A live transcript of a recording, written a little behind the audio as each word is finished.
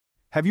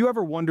Have you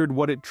ever wondered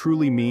what it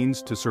truly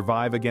means to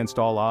survive against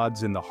all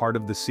odds in the heart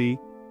of the sea?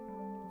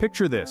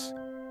 Picture this: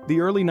 the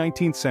early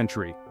 19th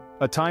century,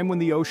 a time when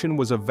the ocean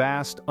was a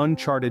vast,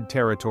 uncharted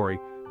territory,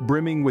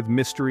 brimming with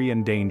mystery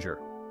and danger.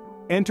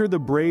 Enter the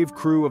brave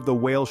crew of the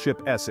whale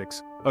ship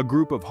Essex, a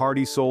group of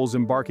hardy souls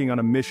embarking on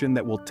a mission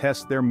that will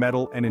test their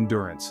mettle and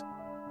endurance.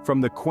 From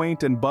the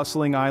quaint and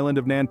bustling island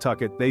of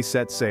Nantucket they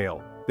set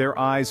sail, their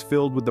eyes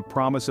filled with the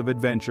promise of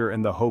adventure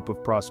and the hope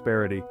of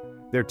prosperity.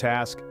 Their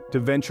task, to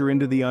venture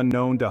into the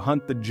unknown, to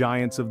hunt the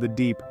giants of the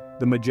deep,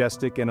 the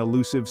majestic and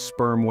elusive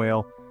sperm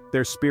whale.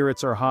 Their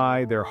spirits are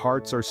high, their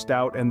hearts are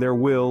stout, and their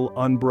will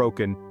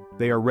unbroken.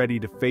 They are ready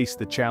to face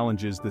the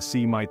challenges the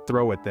sea might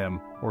throw at them,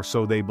 or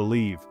so they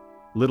believe.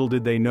 Little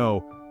did they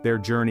know, their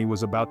journey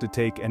was about to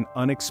take an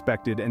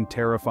unexpected and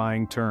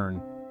terrifying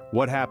turn.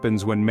 What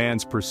happens when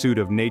man's pursuit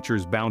of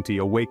nature's bounty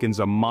awakens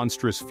a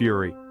monstrous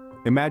fury?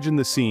 Imagine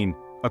the scene: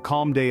 a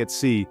calm day at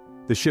sea,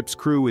 the ship's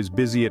crew is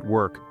busy at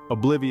work,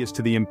 oblivious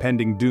to the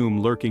impending doom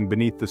lurking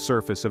beneath the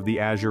surface of the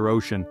azure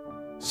ocean.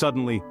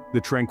 Suddenly, the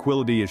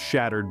tranquility is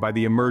shattered by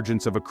the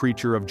emergence of a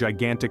creature of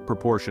gigantic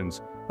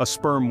proportions, a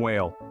sperm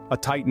whale, a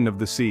titan of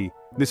the sea.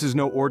 This is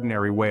no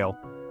ordinary whale.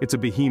 It's a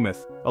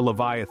behemoth, a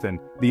leviathan,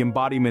 the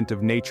embodiment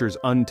of nature's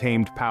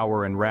untamed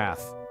power and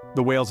wrath.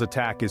 The whale's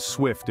attack is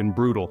swift and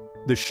brutal.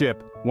 The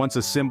ship, once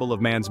a symbol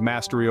of man's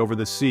mastery over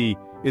the sea,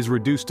 is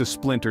reduced to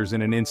splinters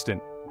in an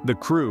instant. The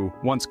crew,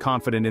 once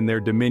confident in their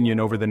dominion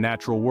over the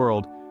natural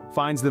world,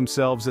 finds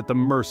themselves at the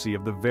mercy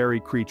of the very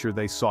creature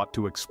they sought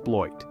to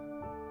exploit.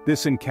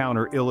 This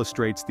encounter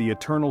illustrates the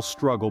eternal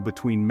struggle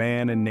between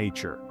man and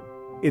nature.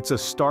 It's a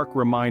stark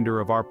reminder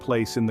of our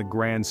place in the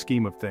grand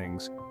scheme of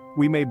things.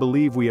 We may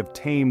believe we have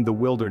tamed the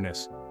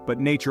wilderness,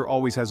 but nature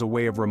always has a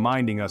way of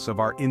reminding us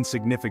of our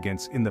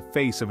insignificance in the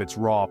face of its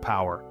raw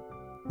power.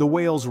 The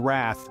whale's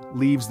wrath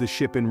leaves the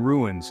ship in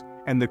ruins,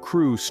 and the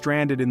crew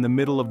stranded in the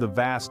middle of the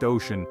vast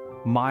ocean,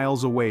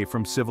 miles away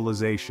from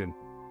civilization.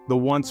 The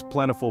once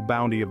plentiful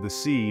bounty of the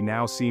sea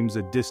now seems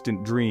a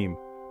distant dream.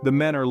 The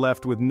men are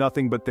left with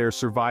nothing but their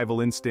survival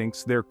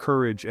instincts, their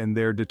courage, and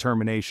their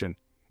determination.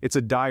 It's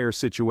a dire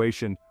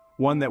situation,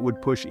 one that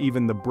would push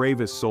even the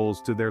bravest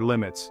souls to their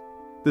limits.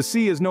 The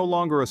sea is no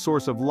longer a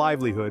source of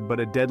livelihood but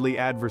a deadly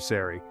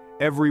adversary.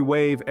 Every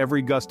wave,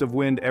 every gust of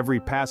wind, every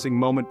passing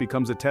moment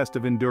becomes a test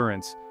of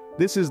endurance.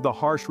 This is the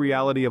harsh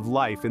reality of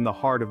life in the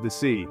heart of the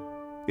sea.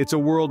 It's a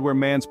world where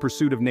man's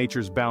pursuit of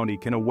nature's bounty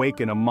can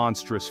awaken a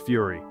monstrous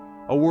fury.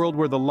 A world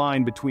where the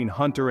line between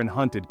hunter and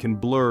hunted can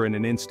blur in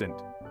an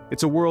instant.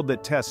 It's a world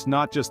that tests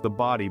not just the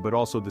body but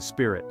also the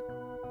spirit.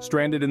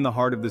 Stranded in the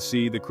heart of the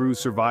sea, the crew's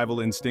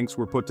survival instincts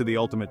were put to the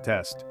ultimate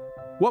test.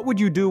 What would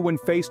you do when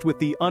faced with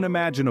the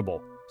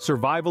unimaginable?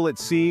 Survival at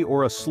sea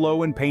or a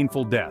slow and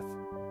painful death?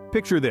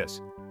 Picture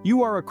this: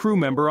 you are a crew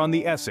member on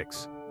the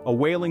Essex, a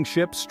whaling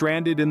ship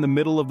stranded in the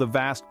middle of the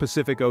vast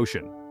Pacific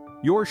Ocean.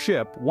 Your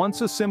ship,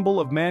 once a symbol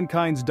of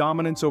mankind's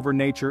dominance over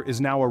nature,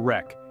 is now a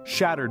wreck,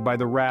 shattered by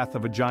the wrath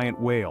of a giant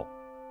whale.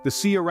 The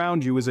sea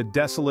around you is a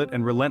desolate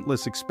and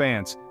relentless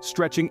expanse,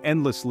 stretching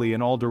endlessly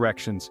in all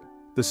directions.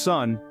 The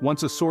sun,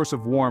 once a source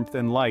of warmth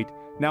and light,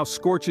 now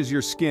scorches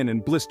your skin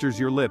and blisters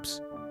your lips.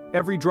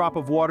 Every drop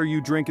of water you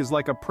drink is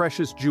like a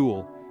precious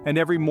jewel, and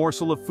every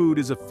morsel of food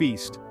is a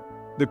feast.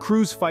 The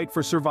crew's fight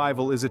for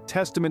survival is a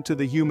testament to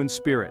the human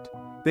spirit.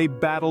 They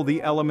battle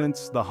the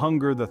elements, the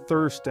hunger, the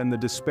thirst, and the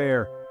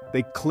despair.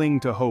 They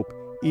cling to hope,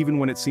 even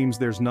when it seems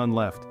there's none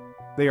left.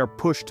 They are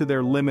pushed to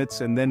their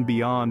limits and then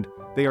beyond.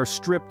 They are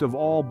stripped of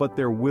all but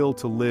their will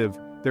to live,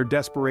 their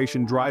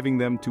desperation driving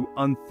them to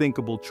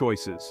unthinkable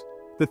choices.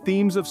 The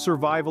themes of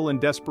survival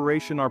and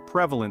desperation are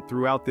prevalent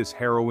throughout this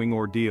harrowing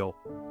ordeal.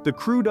 The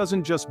crew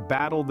doesn't just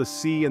battle the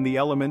sea and the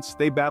elements,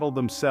 they battle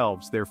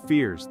themselves, their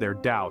fears, their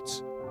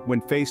doubts. When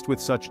faced with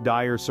such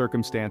dire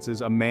circumstances,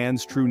 a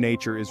man's true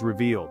nature is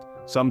revealed.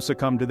 Some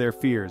succumb to their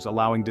fears,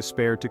 allowing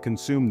despair to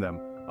consume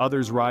them.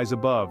 Others rise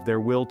above, their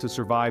will to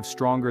survive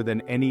stronger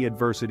than any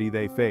adversity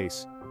they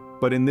face.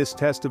 But in this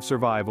test of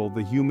survival,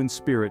 the human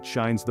spirit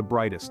shines the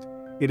brightest.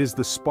 It is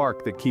the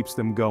spark that keeps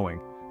them going,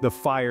 the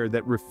fire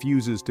that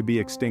refuses to be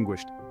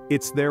extinguished.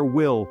 It's their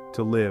will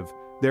to live,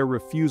 their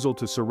refusal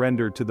to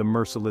surrender to the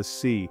merciless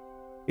sea.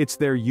 It's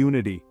their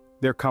unity,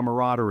 their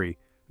camaraderie,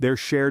 their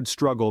shared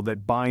struggle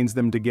that binds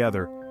them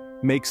together,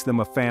 makes them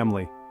a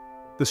family.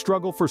 The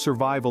struggle for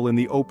survival in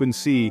the open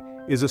sea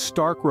is a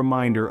stark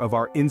reminder of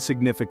our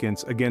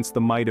insignificance against the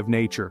might of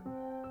nature.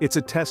 It's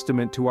a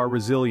testament to our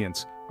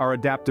resilience, our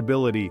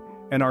adaptability,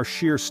 and our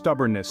sheer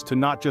stubbornness to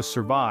not just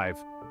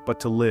survive, but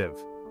to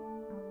live.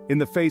 In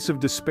the face of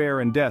despair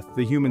and death,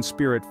 the human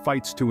spirit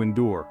fights to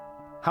endure.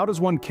 How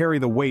does one carry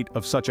the weight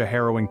of such a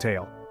harrowing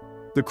tale?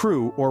 The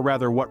crew, or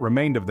rather what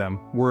remained of them,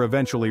 were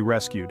eventually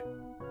rescued.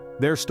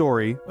 Their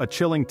story, a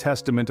chilling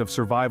testament of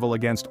survival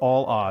against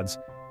all odds,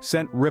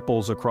 sent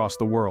ripples across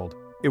the world.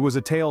 It was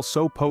a tale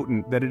so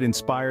potent that it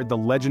inspired the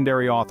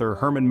legendary author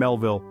Herman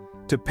Melville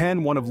to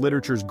pen one of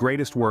literature's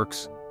greatest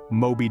works,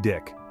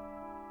 Moby-Dick.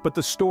 But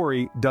the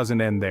story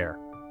doesn't end there.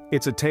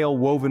 It's a tale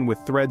woven with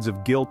threads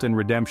of guilt and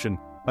redemption,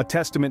 a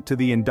testament to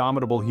the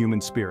indomitable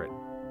human spirit.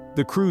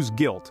 The crew's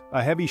guilt,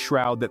 a heavy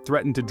shroud that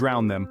threatened to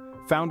drown them,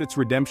 found its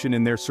redemption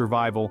in their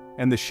survival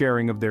and the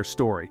sharing of their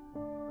story.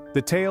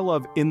 The tale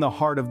of In the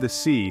Heart of the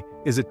Sea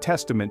is a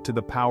testament to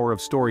the power of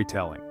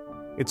storytelling.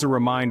 It's a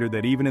reminder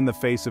that even in the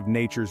face of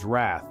nature's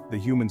wrath, the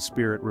human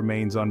spirit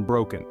remains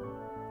unbroken.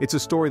 It's a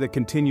story that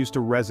continues to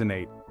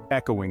resonate,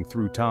 echoing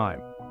through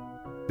time.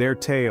 Their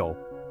tale,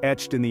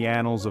 etched in the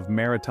annals of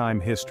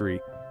maritime history,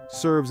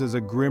 serves as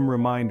a grim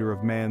reminder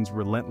of man's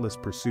relentless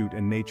pursuit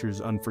and nature's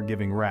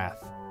unforgiving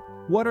wrath.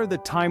 What are the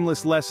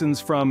timeless lessons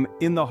from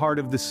In the Heart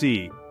of the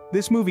Sea?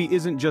 This movie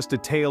isn't just a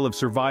tale of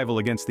survival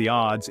against the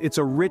odds, it's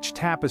a rich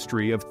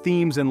tapestry of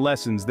themes and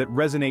lessons that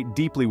resonate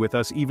deeply with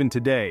us even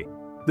today.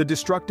 The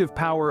destructive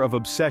power of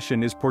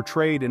obsession is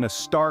portrayed in a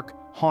stark,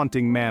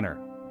 haunting manner.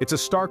 It's a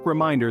stark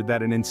reminder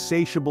that an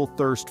insatiable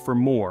thirst for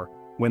more,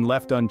 when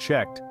left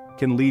unchecked,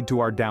 can lead to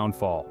our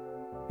downfall.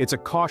 It's a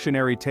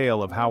cautionary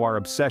tale of how our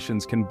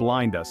obsessions can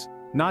blind us,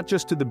 not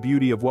just to the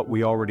beauty of what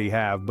we already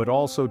have, but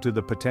also to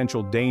the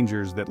potential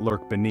dangers that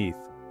lurk beneath.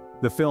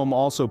 The film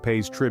also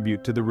pays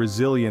tribute to the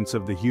resilience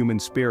of the human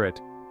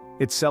spirit.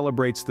 It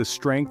celebrates the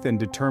strength and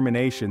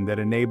determination that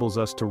enables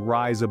us to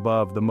rise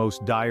above the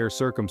most dire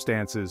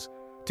circumstances,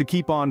 to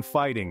keep on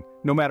fighting,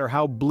 no matter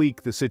how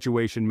bleak the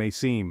situation may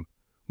seem.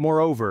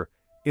 Moreover,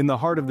 In the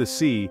Heart of the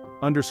Sea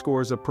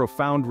underscores a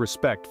profound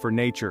respect for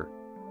nature.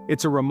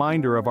 It's a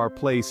reminder of our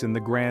place in the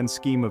grand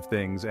scheme of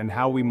things and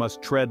how we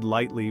must tread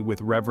lightly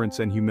with reverence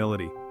and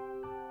humility.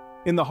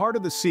 In the Heart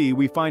of the Sea,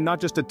 we find not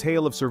just a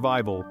tale of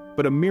survival,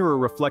 but a mirror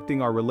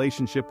reflecting our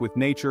relationship with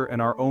nature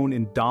and our own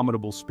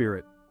indomitable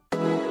spirit.